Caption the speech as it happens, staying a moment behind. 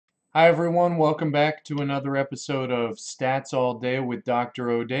Hi everyone, welcome back to another episode of Stats All Day with Dr.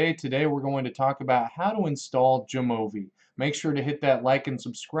 O'Day. Today we're going to talk about how to install Jamovi. Make sure to hit that like and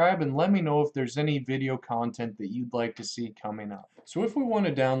subscribe and let me know if there's any video content that you'd like to see coming up. So if we want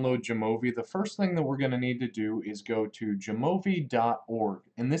to download Jamovi, the first thing that we're going to need to do is go to jamovi.org.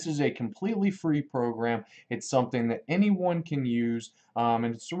 And this is a completely free program. It's something that anyone can use. And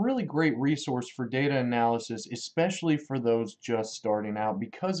it's a really great resource for data analysis, especially for those just starting out.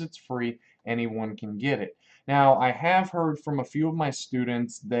 Because it's free, anyone can get it. Now, I have heard from a few of my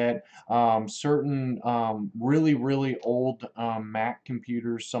students that certain really old Mac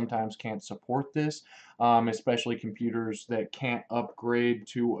computers sometimes can't support this, especially computers that can't upgrade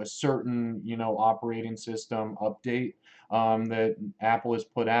to a certain, operating system update that Apple has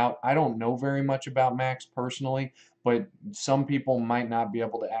put out. I don't know very much about Macs personally, but some people might not be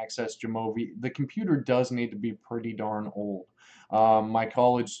able to access Jamovi. The computer does need to be pretty darn old. My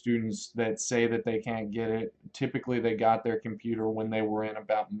college students that say that they can't get it, typically they got their computer when they were in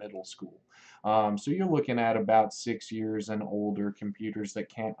about middle school. So you're looking at about 6 years and older computers that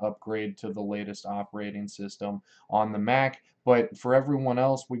can't upgrade to the latest operating system on the Mac. But for everyone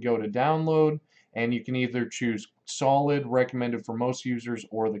else, we go to download, and you can either choose solid, recommended for most users,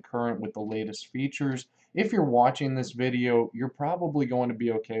 or the current with the latest features. If you're watching this video, you're probably going to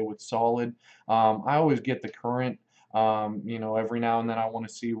be okay with solid. I always get the current. Every now and then I want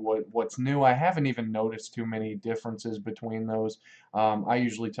to see what's new. I haven't even noticed too many differences between those. I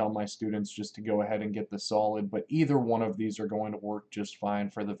usually tell my students just to go ahead and get the solid, but either one of these are going to work just fine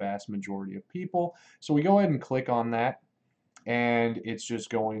for the vast majority of people. So we go ahead and click on that, and it's just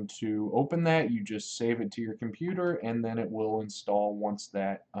going to open that. You just save it to your computer, and then it will install once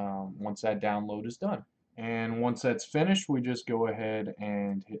that download is done. And once that's finished, we just go ahead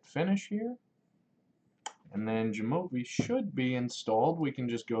and hit finish here. And then Jamovi should be installed. We can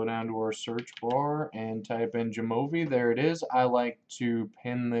just go down to our search bar and type in Jamovi. There it is. I like to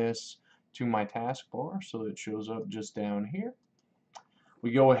pin this to my taskbar so it shows up just down here.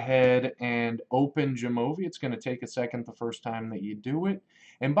 We go ahead and open Jamovi. It's going to take a second the first time that you do it.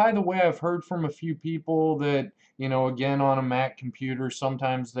 And by the way, I've heard from a few people that, again, on a Mac computer,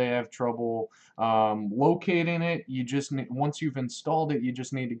 sometimes they have trouble locating it. Once you've installed it, you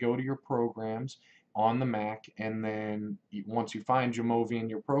just need to go to your programs on the Mac, and then once you find Jamovi in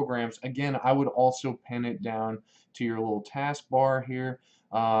your programs, again, I would also pin it down to your little taskbar here,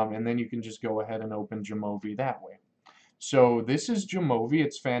 and then you can just go ahead and open Jamovi that way. So this is Jamovi.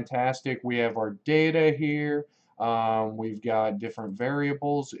 It's fantastic. We have our data here. We've got different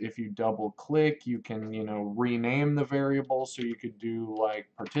variables. If you double click, you can, rename the variable. So you could do like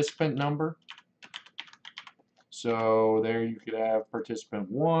participant number. So there you could have participant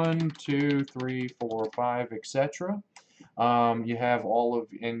 1, 2, 3, 4, 5, etc. You have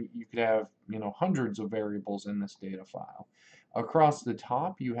and you could have, hundreds of variables in this data file. Across the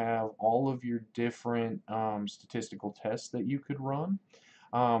top, you have all of your different statistical tests that you could run.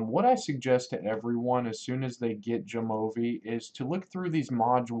 What I suggest to everyone as soon as they get Jamovi is to look through these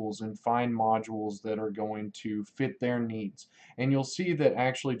modules and find modules that are going to fit their needs. And you'll see that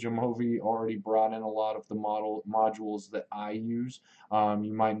actually Jamovi already brought in a lot of the modules that I use.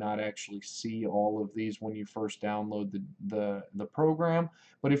 You might not actually see all of these when you first download the program,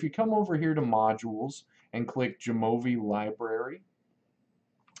 but if you come over here to modules and click Jamovi library,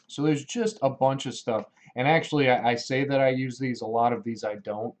 so there's just a bunch of stuff. And actually, I say that I use these. A lot of these I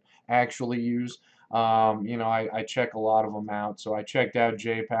don't actually use. I check a lot of them out. So I checked out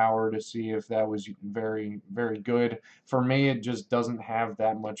JPower to see if that was very good. For me, it just doesn't have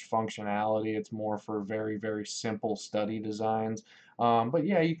that much functionality. It's more for very simple study designs. But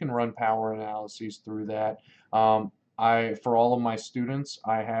yeah, you can run power analyses through that. For all of my students,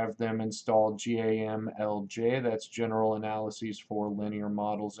 I have them install GAMLJ, that's General Analyses for Linear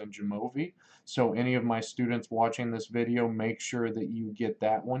Models in Jamovi. So any of my students watching this video, make sure that you get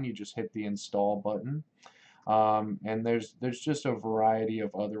that one. You just hit the install button. And there's just a variety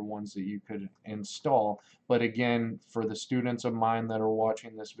of other ones that you could install. But again, for the students of mine that are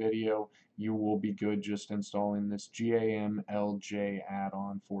watching this video, you will be good just installing this GAMLJ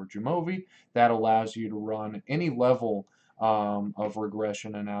add-on for Jamovi. That allows you to run any level of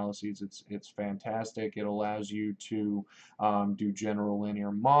regression analyses. It's fantastic. It allows you to do general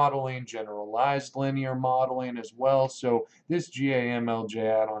linear modeling, generalized linear modeling as well. So this GAMLJ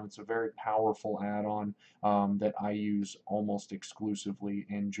add-on, it's a very powerful add-on that I use almost exclusively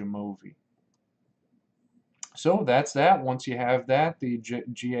in Jamovi. So that's that. Once you have that, the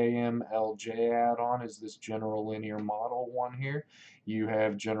GAMLJ add-on is this general linear model one here. You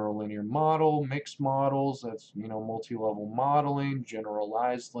have general linear model, mixed models, that's, multi-level modeling,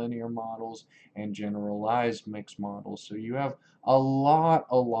 generalized linear models, and generalized mixed models. So you have a lot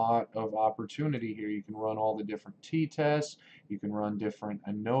of opportunity here. You can run all the different t-tests, you can run different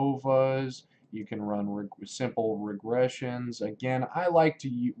ANOVAs, you can run simple regressions. Again, I like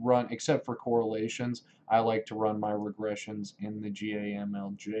to run, except for correlations, I like to run my regressions in the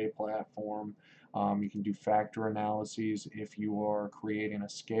GAMLJ platform. You can do factor analyses if you are creating a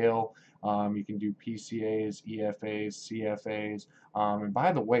scale. You can do PCAs, EFAs, CFAs. And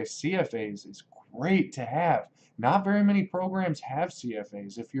by the way, CFAs is great to have. Not very many programs have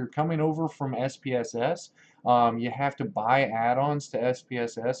CFAs. If you're coming over from SPSS, you have to buy add-ons to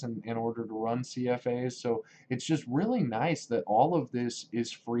SPSS in order to run CFAs. So it's just really nice that all of this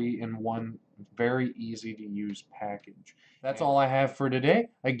is free in one very easy to use package. That's all I have for today.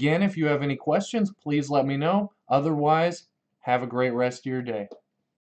 Again, if you have any questions, please let me know. Otherwise, have a great rest of your day.